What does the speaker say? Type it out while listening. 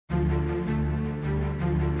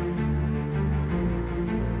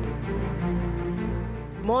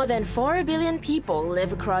More than 4 billion people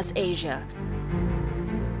live across Asia.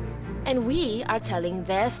 And we are telling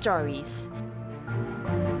their stories.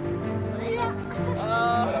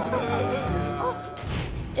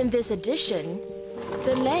 In this edition,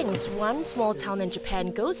 the lengths one small town in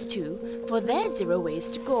Japan goes to for their zero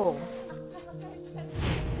waste goal.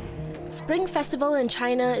 Spring Festival in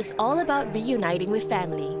China is all about reuniting with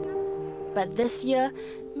family. But this year,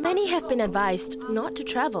 many have been advised not to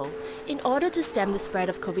travel in order to stem the spread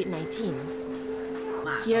of COVID-19.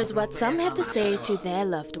 Here's what some have to say to their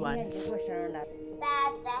loved ones.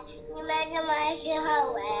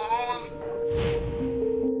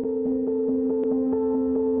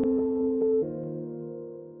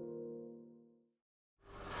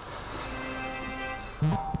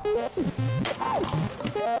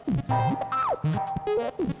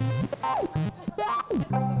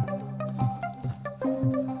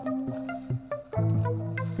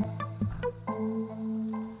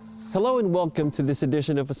 Hello and welcome to this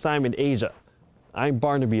edition of Assignment Asia. I'm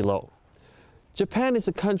Barnaby Lowe. Japan is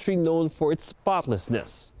a country known for its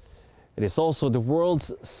spotlessness. It is also the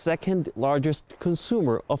world's second largest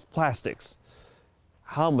consumer of plastics.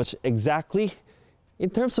 How much exactly? In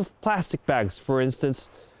terms of plastic bags, for instance,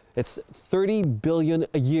 it's 30 billion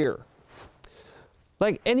a year.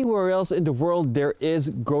 Like anywhere else in the world, there is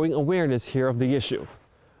growing awareness here of the issue.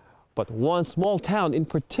 But one small town in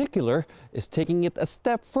particular is taking it a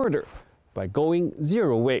step further by going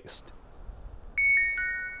zero waste.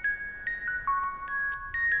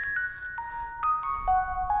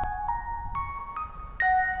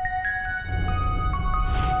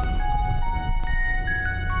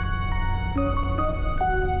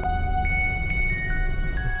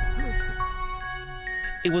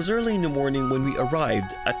 It was early in the morning when we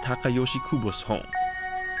arrived at Takayoshi Kubo's home.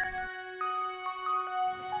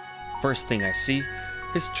 First thing I see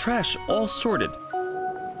is trash all sorted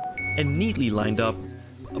and neatly lined up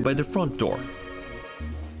by the front door.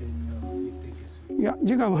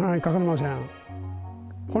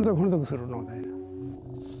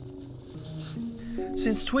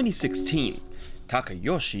 Since 2016,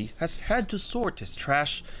 Takayoshi has had to sort his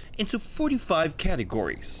trash into 45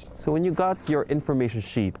 categories. So when you got your information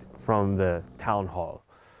sheet from the town hall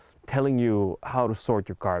telling you how to sort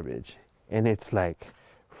your garbage, and it's like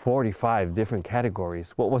 45 different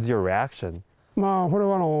categories, what was your reaction? まあこれ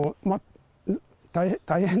は大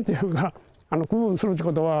変というか区分するという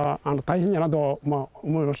ことは大変やなと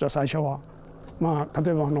思いました最初は。まあ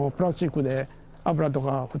例えばプラスチックで油と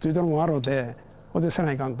か普通のもあるので、これでせ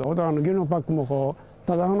ないかんと。牛乳パックもこう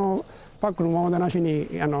ただパックのままでなしに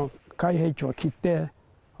開閉口を切って、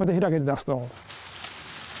これで開けて出すと。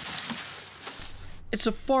It's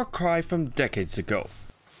a far cry from decades ago,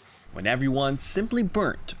 when everyone simply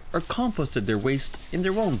burnt or composted their waste in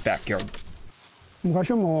their own backyard.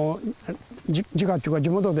 昔はもう自家っていうか地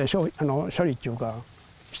元で処理っていうか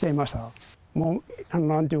していました。もう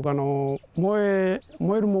なんていうか燃え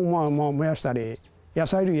るもんは燃やしたり、野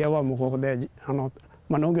菜類はもうここで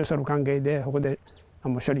農業する関係でここで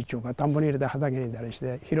処理っていうか田んぼに入れて畑に入れたりし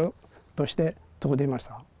て肥として作っていまし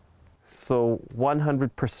た。So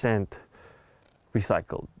 100%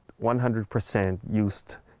 recycled, 100%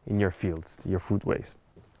 used in your fields, your food waste.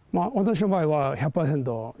 まあ私の場合は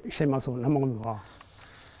 100% しています生ゴミは。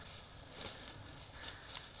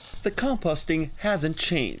The composting hasn't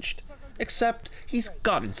changed, except he's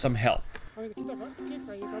gotten some help.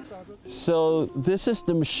 So this is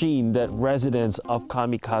the machine that residents of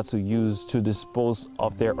Kamikatsu use to dispose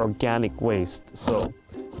of their organic waste. So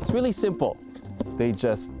it's really simple. They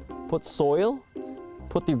just put soil,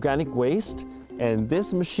 put the organic waste, and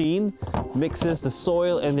this machine mixes the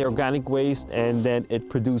soil and the organic waste, and then it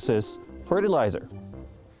produces fertilizer.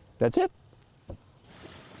 That's it.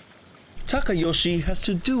 Takayoshi has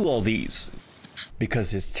to do all these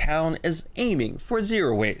because his town is aiming for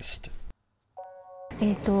zero waste.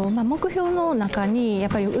 目標の中にや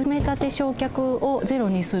っぱり埋め立て焼却をゼロ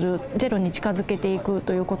にする、ゼロに近づけていく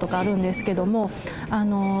ということがあるんですけども、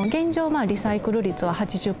現状リサイクル率は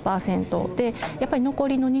 80% で、やっぱり残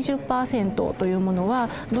りの 20% というものは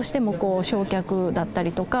どうしても焼却だった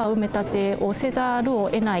りとか埋め立てをせざるを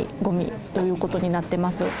得ないゴミということになって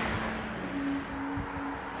ます。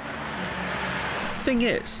Thing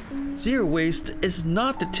is, zero waste is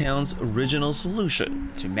not the town's original solution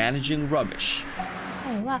to managing rubbish.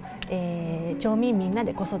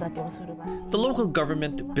 The local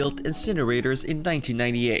government built incinerators in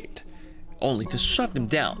 1998, only to shut them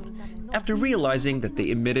down after realizing that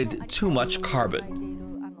they emitted too much carbon.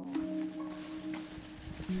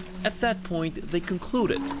 At that point, they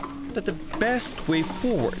concluded that the best way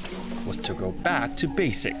forward was to go back to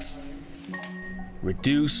basics.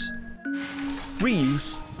 reduce,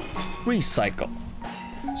 reuse, recycle,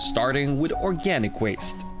 starting with organic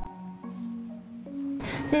waste.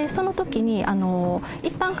 でその時に一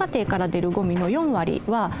般家庭から出るゴミの4割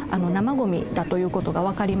は生ゴミだということが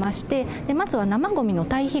分かりまして、でまずは生ゴミの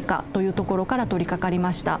堆肥化というところから取り掛かり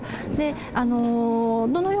ました。でど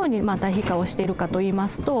のように堆肥化をしているかといいま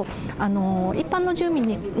すと、一般の住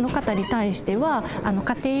民の方に対しては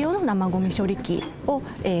家庭用の生ゴミ処理機を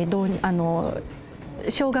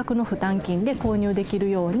少額の負担金で購入できる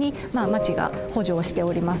ように、町が補助をして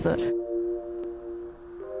おります。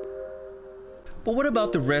But what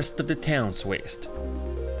about the rest of the town's waste?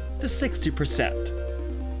 The 60%.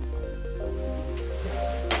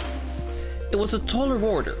 It was a taller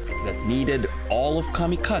order that needed all of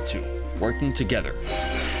Kamikatsu working together.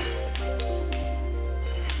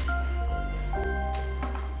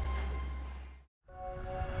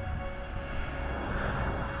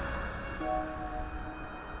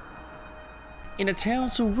 In a town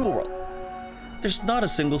so rural, there's not a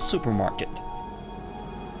single supermarket.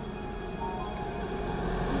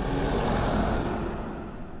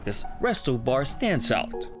 This resto bar stands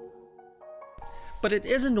out. But it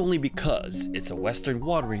isn't only because it's a western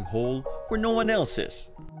watering hole where no one else is.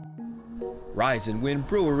 Rise and Wind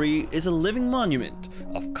Brewery is a living monument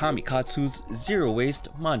of Kamikatsu's zero waste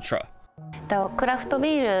mantra. クラフト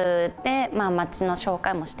ビールで、町の紹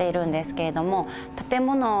介もしているんですけれども、建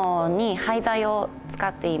物に廃材を使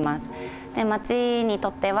っています。で町にと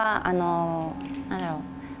っては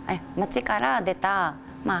町から出た、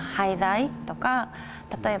廃材とか、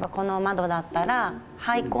例えばこの窓だったら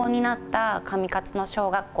廃校になった上勝の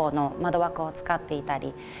小学校の窓枠を使っていた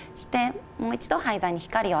りして、もう一度廃材に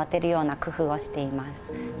光を当てるような工夫をしています。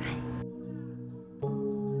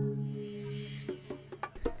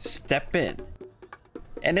Step in,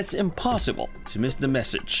 and it's impossible to miss the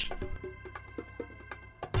message.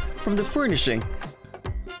 From the furnishing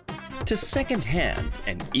to second-hand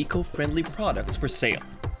and eco-friendly products for sale.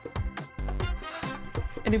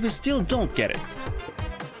 And if you still don't get it,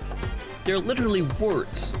 there are literally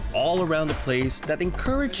words all around the place that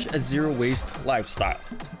encourage a zero-waste lifestyle.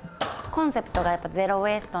 コンセプトがやっぱゼロウ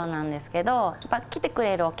ェイストなんですけど、やっぱ来てく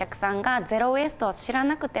れるお客さんがゼロウェイストを知ら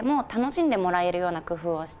なくても楽しんでもらえるような工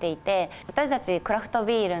夫をしていて、私たちクラフト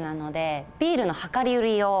ビールなのでビールの量り売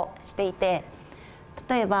りをしていて、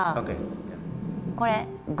例えば、これ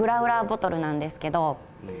グラウラーボトルなんですけど、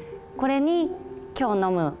これに今日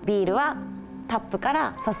飲むビールはタップか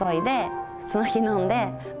ら注いでその日飲ん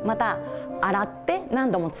で、また洗って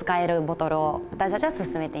何度も使えるボトルを私たちは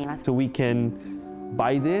勧めています。So we can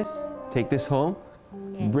buy this, take this home,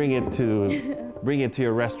 bring it to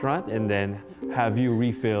your restaurant, and then have you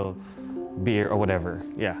refill beer or whatever.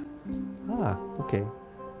 Yeah. Ah, okay.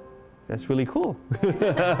 That's really cool.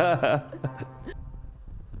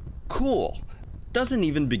 Cool doesn't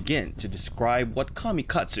even begin to describe what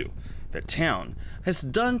Kamikatsu, the town, has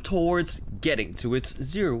done towards getting to its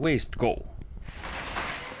zero waste goal.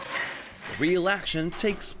 Real action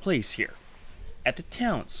takes place here at the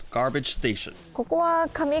town's garbage station. ここは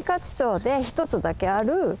上勝町で一つだけあ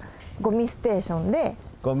るゴミステーションで、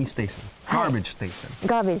ゴミステーション、garbage station。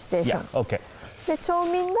ガーベージステーション。Yeah, okay. で町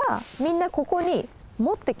民がみんなここに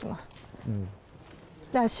持ってきます。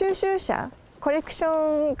だから収集車、コレクシ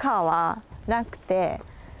ョンカーはなくて。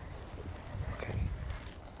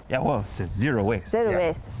Yeah, well, it says zero waste. Zero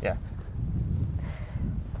waste. Yeah.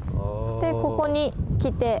 でここに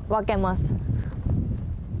来て分けます。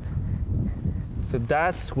So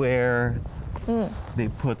that's where they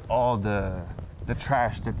put all the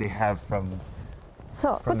trash that they have from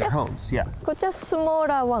their homes. Yeah. こっちはスモー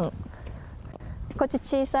ラーワン。こっち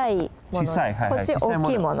小さいもの。小さい、はいはい。こっち大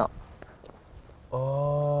きいもの。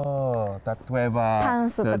例えばタン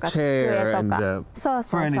スとか机とか。そう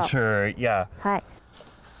そうそう。Furniture, yeah. はい。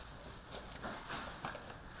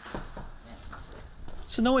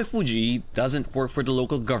Sonoe Fuji doesn't work for the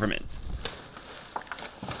local government.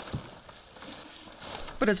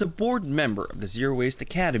 But as a board member of the Zero Waste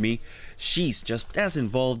Academy, she's just as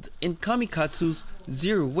involved in Kamikatsu's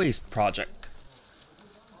Zero Waste project.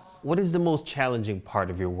 What is the most challenging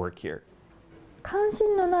part of your work here? 関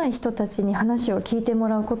心のない人たちに話を聞いても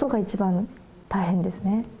らうことが一番大変です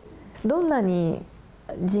ね。どんなに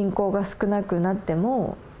人口が少なくなって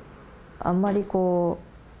も、あんまり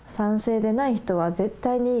賛成でない人は絶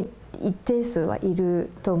対に一定数はいる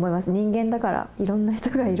と思います。人間だから、いろんな人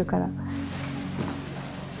がいるから。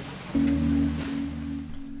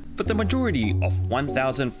But the majority of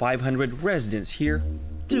 1,500 residents here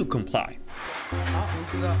do comply,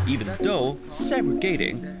 even though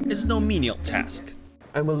segregating is no menial task.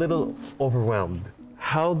 I'm a little overwhelmed.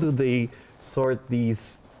 How do they sort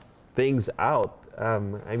these things out.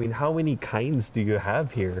 I mean, how many kinds do you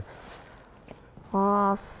have here?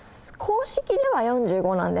 公式では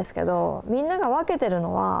45なんですけど、みんなが分けてる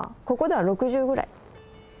のはここでは60ぐらい。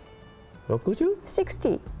60?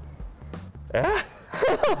 60. Eh?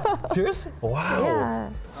 Seriously? Wow. Yeah.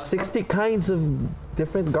 60 kinds of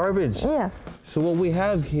different garbage. Yeah. So what we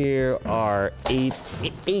have here are eight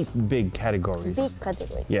big categories. Big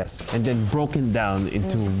category. Yes, and then broken down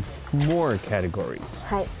into more categories.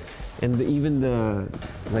 はい。And even the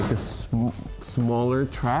smaller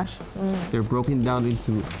trash, they're broken down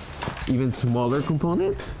into even smaller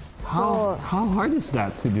components. How hard is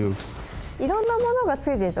that to do? いろんなものがつい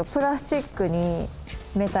てるでしょ。プラスチックに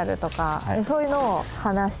メタルとか、でそういうのを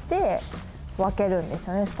離して分けるんです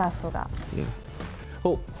よね、スタッフが。Yeah.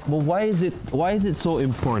 Oh, well, why is it so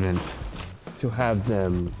important to have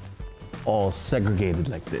them all segregated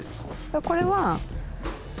like this? これは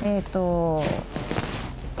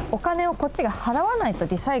お金をこっちが払わないと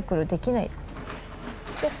リサイクルできない。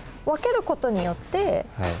で分けることによって、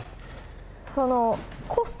その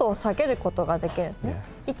コストを下げることができるんですね。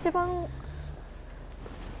一番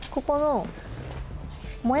ここの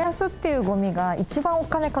燃やすっていうゴミが一番お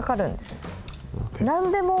金かかるんですよ。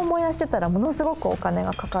何でも燃やしてたらものすごくお金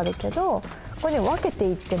がかかるけど、ここに分けて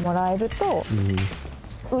いってもらえると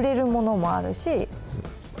売れるものもあるし、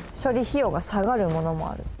処理費用が下がるもの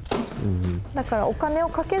もある。だからお金を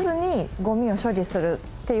かけずにゴミを処理するっ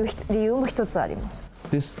ていう理由も一つあります。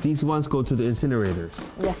These ones go to the incinerators.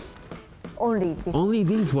 Yes. Only these. Only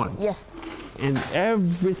these ones. Yes. And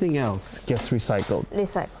everything else gets recycled.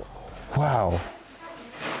 Recycle. Wow.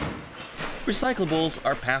 Recyclables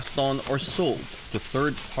are passed on or sold to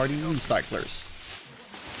third-party recyclers.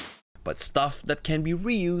 But stuff that can be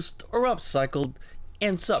reused or upcycled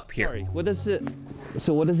ends up here. Sorry, what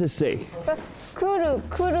does it say? Kuru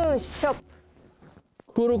shop.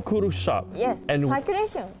 Kuru shop. Yes. And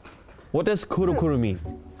circulation. what does kuru mean?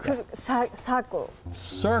 Circle.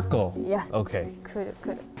 Circle. Yeah. Okay. Kuru.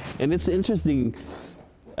 And it's interesting.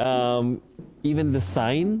 Even the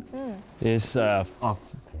sign is of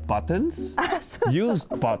buttons. Used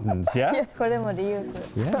buttons. Yeah. これもリユー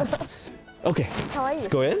ス。 Yeah. Okay. 可愛いです。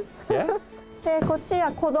 Let's go in. Yeah. でこっち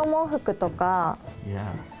は子供服とか Yeah.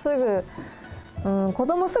 すぐ、子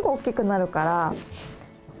供すぐ大きくなるから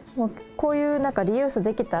もうこういうなんかリユース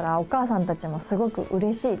できたらお母さんたちもすごく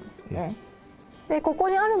嬉しいですね。でここ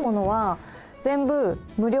にあるものは全部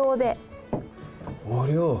無料で持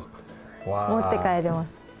って帰れます。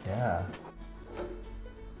Yeah.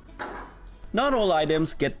 Not all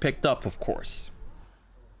items get picked up, of course.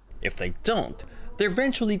 If they don't, they're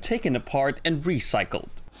eventually taken apart and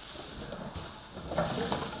recycled.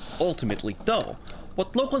 Ultimately, though,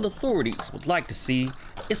 what local authorities would like to see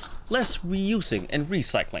is less reusing and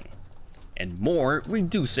recycling, and more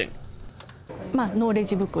reducing. ノーレ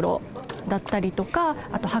ジ袋だったりとか、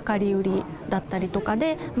あと量り売りだったりとか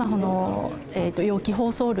で、容器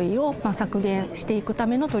包装類を削減していくた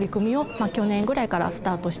めの取り組みを、去年ぐらいからス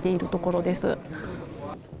タートしているところです。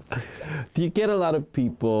Do you get a lot of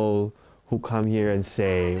people who come here and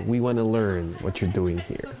say, "We want to learn what you're doing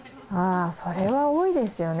here"? それは多いで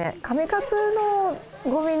すよね。上勝の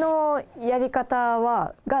ゴミのやり方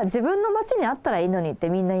が自分の町にあったらいいのにって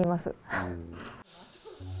みんな言います。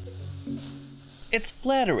It's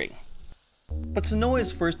flattering. But Sanoa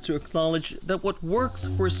is first to acknowledge that what works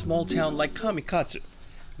for a small town like Kamikatsu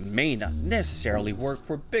may not necessarily work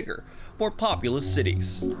for bigger, more populous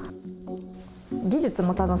cities. 技術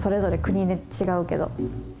も多分それぞれ国で違うけど、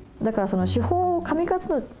だからその上勝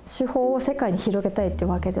の手法を世界に広げたいってい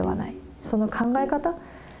うわけではない。その考え方、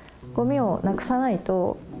ゴミをなくさない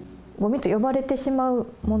と、ゴミと呼ばれてしまう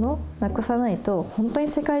ものなくさないと本当に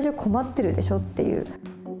世界中困ってるでしょっていう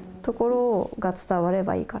ところが伝われ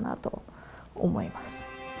ばいいかなと思います。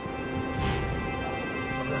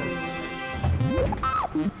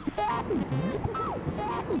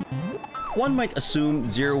One might assume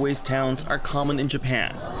zero-waste towns are common in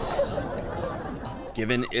Japan,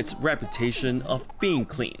 given its reputation of being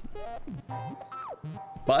clean.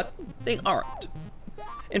 But they aren't.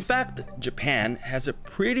 In fact, Japan has a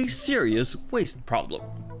pretty serious waste problem.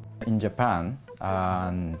 In Japan,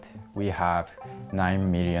 we have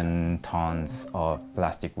 9 million tons of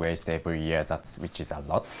plastic waste every year, which is a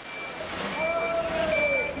lot.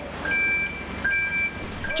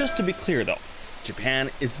 Just to be clear though, Japan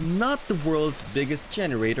is not the world's biggest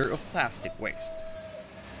generator of plastic waste.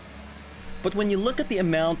 But when you look at the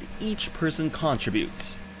amount each person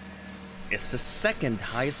contributes, it's the second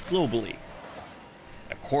highest globally,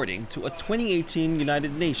 according to a 2018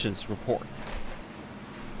 United Nations report.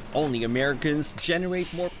 only Americans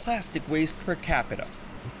generate more plastic waste per capita.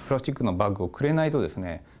 プラスチックのバッグをくれないとです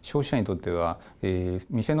ね、消費者にとっては、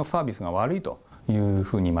店のサービスが悪いという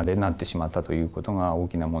ふうにまでなってしまったということが大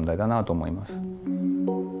きな問題だなと思います。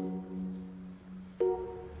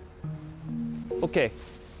Okay,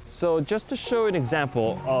 so just to show an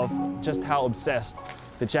example of just how obsessed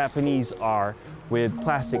the Japanese are with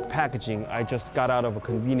plastic packaging, I just got out of a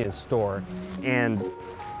convenience store and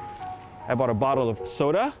I bought a bottle of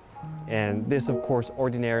soda, and this of course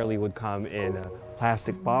ordinarily would come in a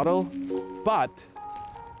plastic bottle, but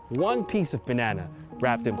one piece of banana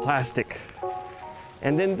wrapped in plastic.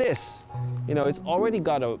 And then this, you know, it's already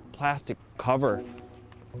got a plastic cover,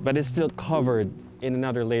 but it's still covered in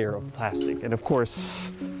another layer of plastic. And of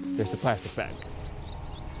course, there's a plastic bag.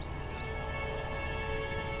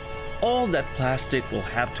 All that plastic will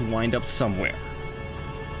have to wind up somewhere.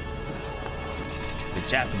 The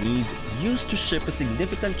Japanese used to ship a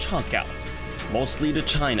significant chunk out, mostly to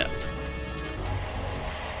China.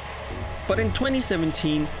 But in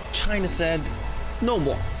 2017, China said, no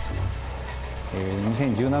more.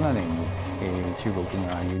 2017年に中国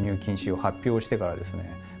が輸入禁止を発表してからですね、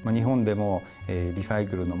日本でもリサイ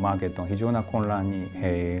クルのマーケットが非常な混乱に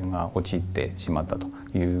陥ってしまったと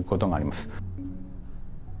いうことがあります。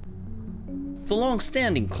The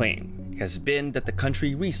long-standing claim has been that the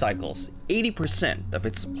country recycles 80% of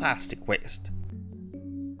its plastic waste.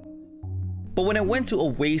 But when I went to a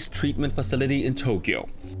waste treatment facility in Tokyo,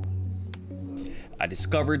 I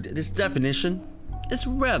discovered this definition is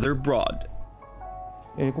rather broad.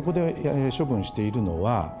 ここで処分しているの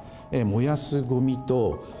は燃やすゴミ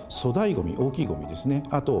と粗大ゴミ、大きいゴミですね、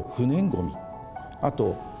あと不燃ゴミ、あと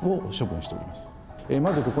を処分しております。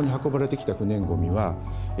まずここに運ばれてきた不燃ゴミは、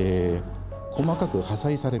細かく破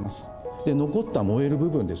砕されます。で残った燃える部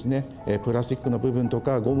分ですね、プラスチックの部分と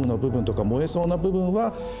かゴムの部分とか燃えそうな部分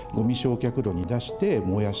はゴミ焼却炉に出して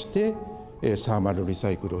燃やしてサーマルリ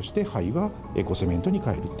サイクルをして灰はエコセメントに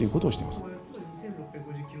変えるっていうことをしています。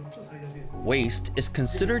Waste is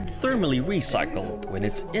considered thermally recycled when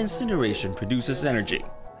its incineration produces energy.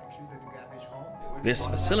 This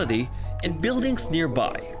facility and buildings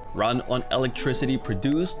nearby run on electricity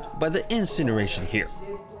produced by the incineration here.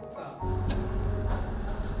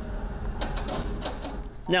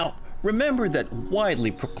 Now, remember that widely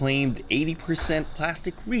proclaimed 80%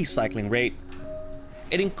 plastic recycling rate?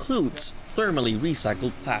 It includes thermally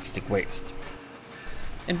recycled plastic waste.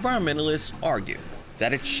 Environmentalists argue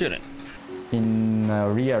that it shouldn't. In a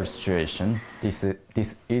real situation, this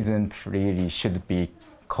isn't really should be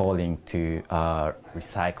calling to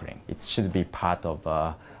recycling. It should be part of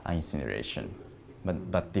incineration,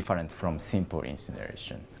 but different from simple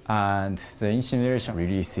incineration. And the incineration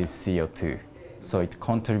releases CO2, so it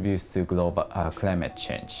contributes to global climate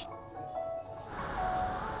change.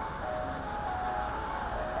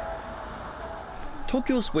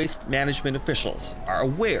 Tokyo's waste management officials are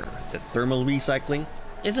aware that thermal recycling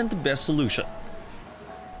isn't the best solution.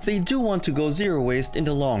 They do want to go zero waste in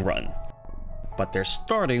the long run, but they're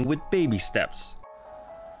starting with baby steps.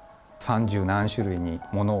 30何種類に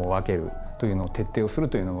物を分けるというのを徹底をする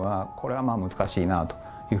というのは、これは難しいなと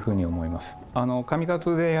いうふうに思います。上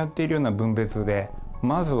勝でやっているような分別で、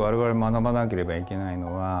まず我々学ばなければいけない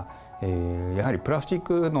のは、やはりプラスチッ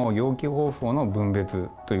クの容器包装の分別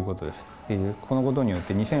ということです。このことによっ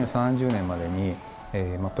て2030年までに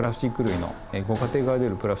プラスチック類のご家庭から出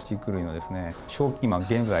るプラスチック類のですね、今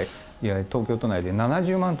現在東京都内で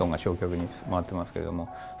70万トンが焼却に回ってますけれども、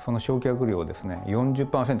その焼却量をですね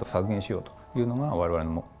 40% 削減しようというのが我々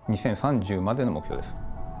の2030までの目標です。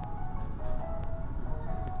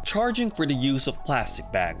Charging for the use of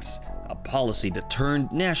plastic bags, a policy that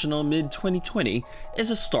turned national mid-2020, is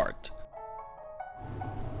a start.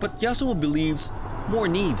 But Yasuo believes more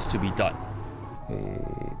needs to be done.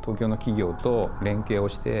 東京の企業と連携を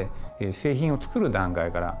して製品を作る段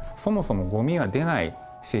階からそもそもゴミが出ない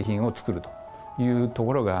製品を作るというと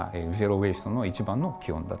ころがゼロ・ウェイストの一番の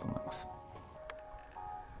基本だと思います。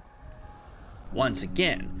Once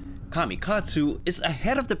again, Kamikatsu is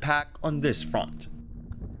ahead of the pack on this front.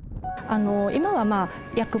 今は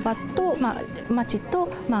役場と町と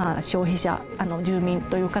消費者住民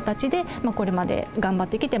という形でこれまで頑張っ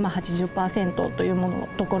てきて80% という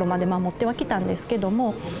ところまで持ってはきたんですけど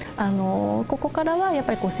も、ここからはやっ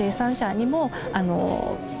ぱり生産者にも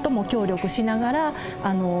とも協力しながら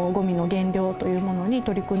ゴミの減量というものに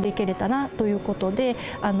取り組んでいけれたなということで、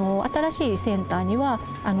新しいセンターには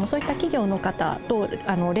そういった企業の方と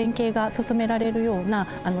連携が進められるような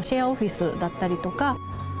シェアオフィスだったりとか。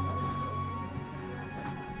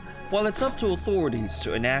While it's up to authorities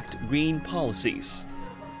to enact green policies,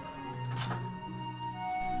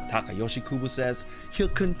 Takayoshi Kubo says he'll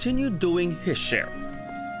continue doing his share,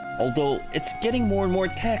 although it's getting more and more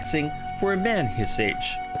taxing for a man his age.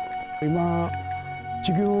 今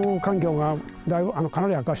地球環境がだいぶかな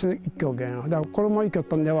り悪化していきょうけん。だからこのままいきょっ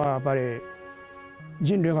たんではやっぱり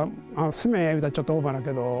人類が住め言うたらちょっとオーバーだ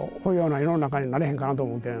けど、こういうような世の中になれへんかなと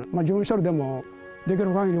思うけん。自分一人でもでき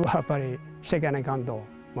る限りはやっぱりしていかないかんと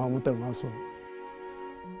思っております。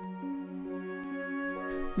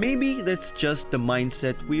Maybe that's just the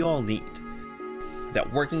mindset we all need.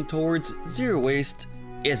 That working towards zero waste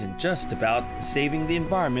isn't just about saving the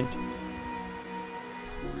environment,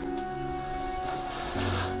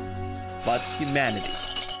 but humanity.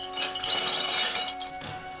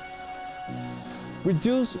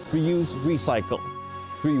 Reduce, reuse, recycle.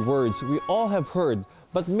 3 words we all have heard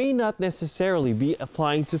but may not necessarily be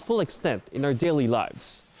applying to full extent in our daily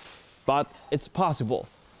lives. But it's possible,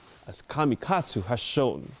 as Kamikatsu has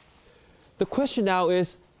shown. The question now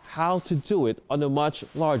is how to do it on a much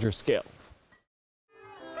larger scale.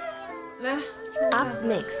 Up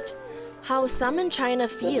next, how some in China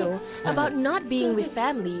feel about not being with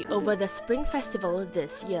family over the Spring Festival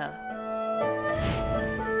this year. “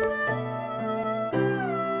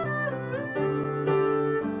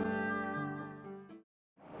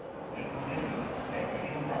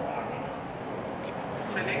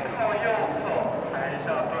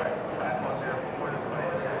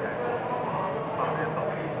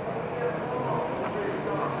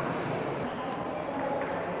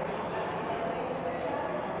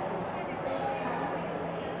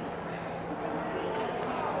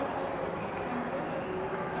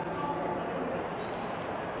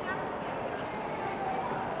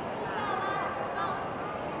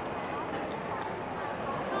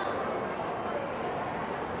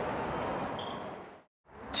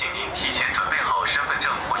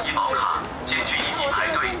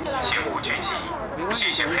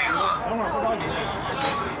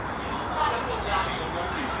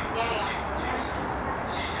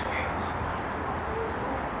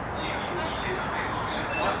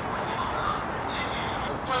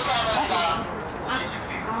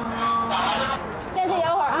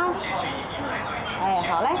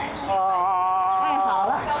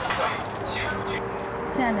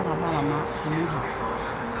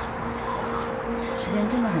时间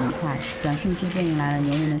真的很快，转瞬之间迎来了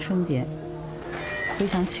牛年的春节。回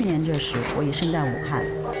想去年这时，我已身在武汉，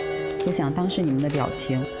回想当时你们的表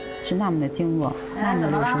情是那么的惊愕，那么的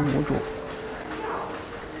六神无主。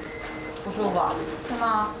不舒服是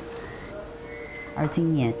吗？而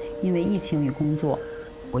今年因为疫情与工作，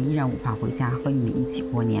我依然无法回家和你们一起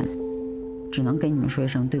过年，只能给你们说一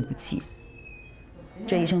声对不起。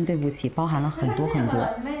这一声对不起包含了很多很多。”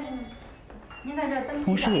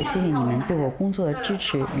 同时，也谢谢你们对我工作的支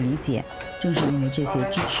持与理解。正是因为这些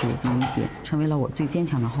支持与理解，成为了我最坚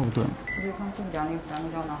强的后盾。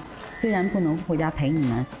虽然不能回家陪你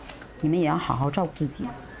们，你们也要好好照顾自己。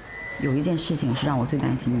有一件事情是让我最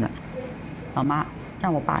担心的，老妈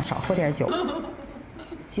让我爸少喝点酒。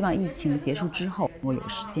希望疫情结束之后，我有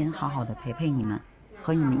时间好好的陪陪你们，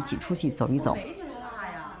和你们一起出去走一走。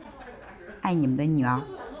爱你们的女儿。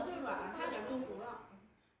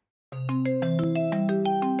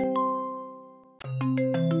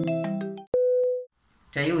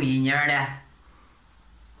 这有1年了，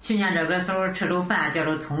去年这个时候吃着饭叫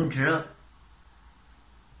着通知，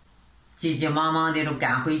急急忙忙的都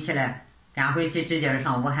赶回去了，赶回去直接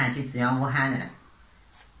上武汉去支援武汉的了。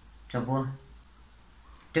这不，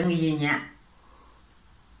整1年，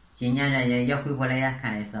今年这也回不来呀，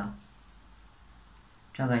看来是。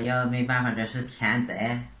这个也没办法，这是天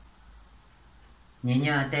灾。你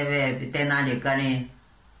呢，在哪里个人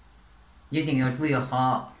一定要注意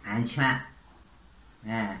好安全。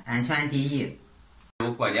 哎，安全第一。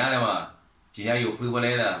过年了嘛，今年又回不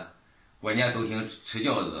来了。过年都兴吃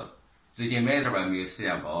饺子，最近买这边没有时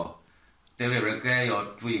间包，在外边该要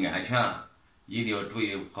注意安全，一定要注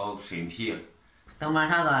意好身体。等马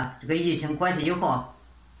上这个疫情过去以后，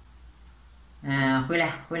回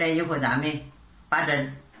来以后，咱们把这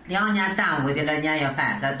2年耽误的那年夜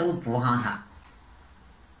饭咱都补上它。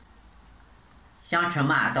想吃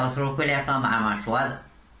嘛，到时候回来和妈妈说，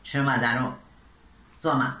吃嘛咱就。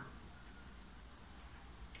 做嘛？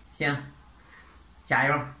行，加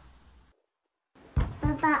油！爸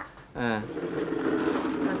爸。看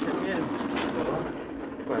前面，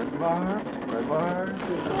拐弯，拐弯。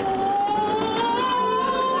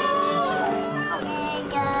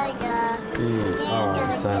1、2、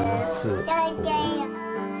3、4、5。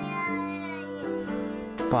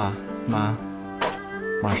爸妈，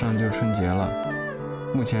马上就春节了，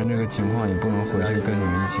目前这个情况也不能回去跟你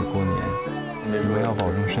们一起过年。 你们要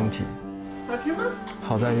保重身体。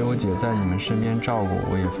好在有我姐在你们身边照顾，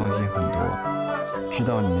我也放心很多。知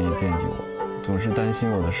道你们也惦记我，总是担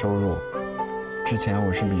心我的收入。之前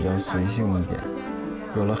我是比较随性一点，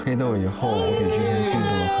有了黑豆以后，我比之前进步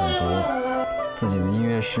了很多，自己的音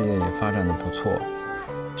乐事业也发展得不错。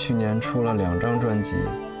去年出了2张专辑，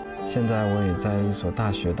现在我也在一所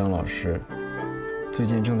大学当老师。最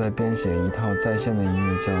近正在编写一套在线的音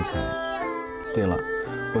乐教材。对了，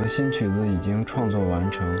我的新曲子已经创作完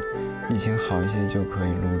成，疫情好一些就可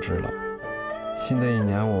以录制了。新的一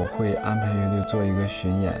年我会安排乐队做一个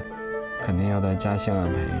巡演，肯定要在家乡安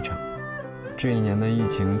排一场。这一年的疫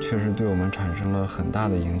情确实对我们产生了很大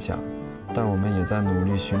的影响，但我们也在努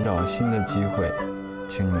力寻找新的机会，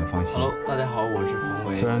请你们放心。Hello， 大家好，我是冯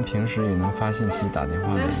维。虽然平时也能发信息、打电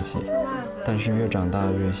话联系，但是越长大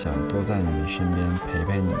越想多在你们身边陪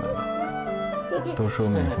陪你们。都说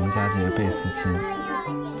每逢佳节倍思亲，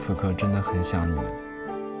此刻真的很想你们。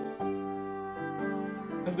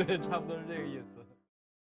对，差不多是这个意思。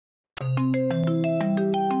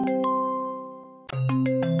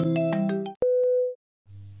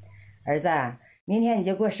儿子，明天你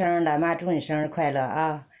就过生日了，妈祝你生日快乐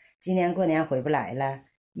啊！今年过年回不来了，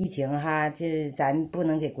疫情哈，这咱不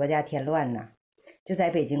能给国家添乱呐，就在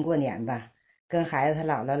北京过年吧，跟孩子他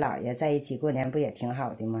姥姥姥爷在一起过年不也挺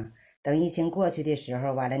好的吗？等疫情过去的时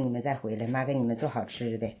候，完了你们再回来，妈给你们做好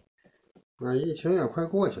吃的。疫情也快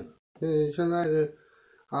过去了，现在的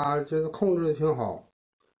就是控制的挺好，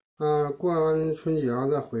过完春节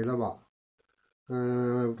再回来吧，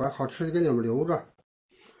把好吃的给你们留着，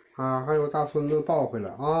还有大孙子抱回来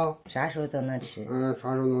啊，啥时候都能吃，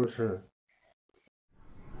啥时候都能吃。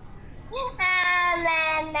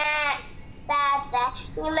妈妈、爸爸，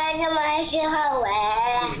你们什么时候回来？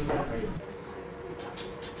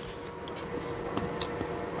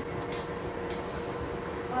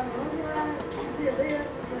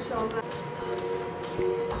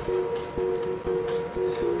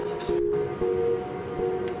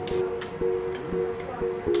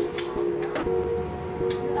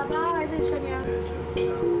爸爸还是说你啊？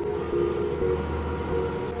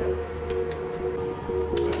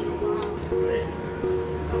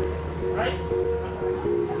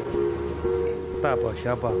大宝、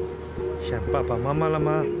小宝，想爸爸妈妈了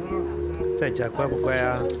吗？在家乖不乖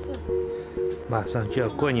啊？马上就要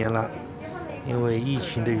过年了，因为疫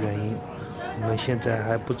情的原因，我们现在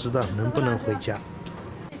还不知道能不能回家。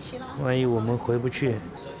万一我们回不去，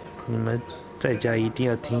你们在家一定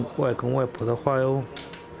要听外公外婆的话哟，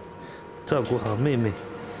照顾好妹妹，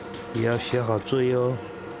也要写好作业哦。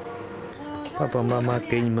爸爸妈妈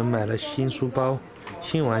给你们买了新书包、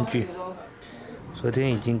新玩具，昨天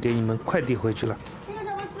已经给你们快递回去了，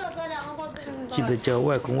记得叫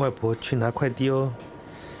外公外婆去拿快递哦。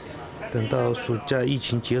等到暑假疫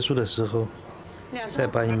情结束的时候，再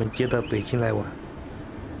把你们接到北京来玩。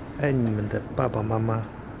爱你们的爸爸妈妈。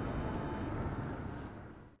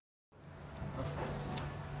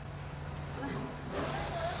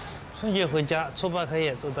春节回家，初八开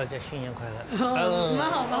业，祝大家新年快乐。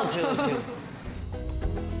蛮好，蛮好。OK。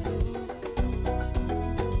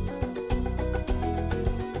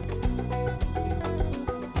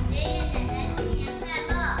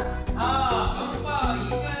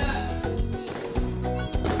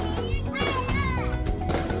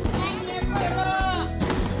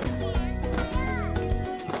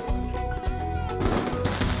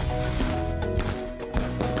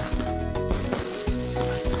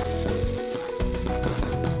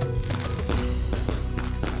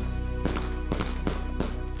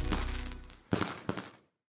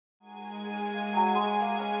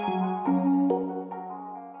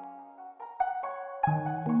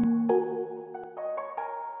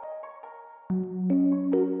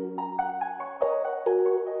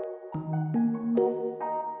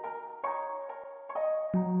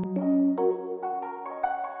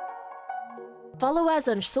Follow us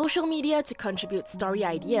on social media to contribute story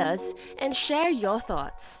ideas and share your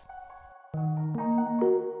thoughts.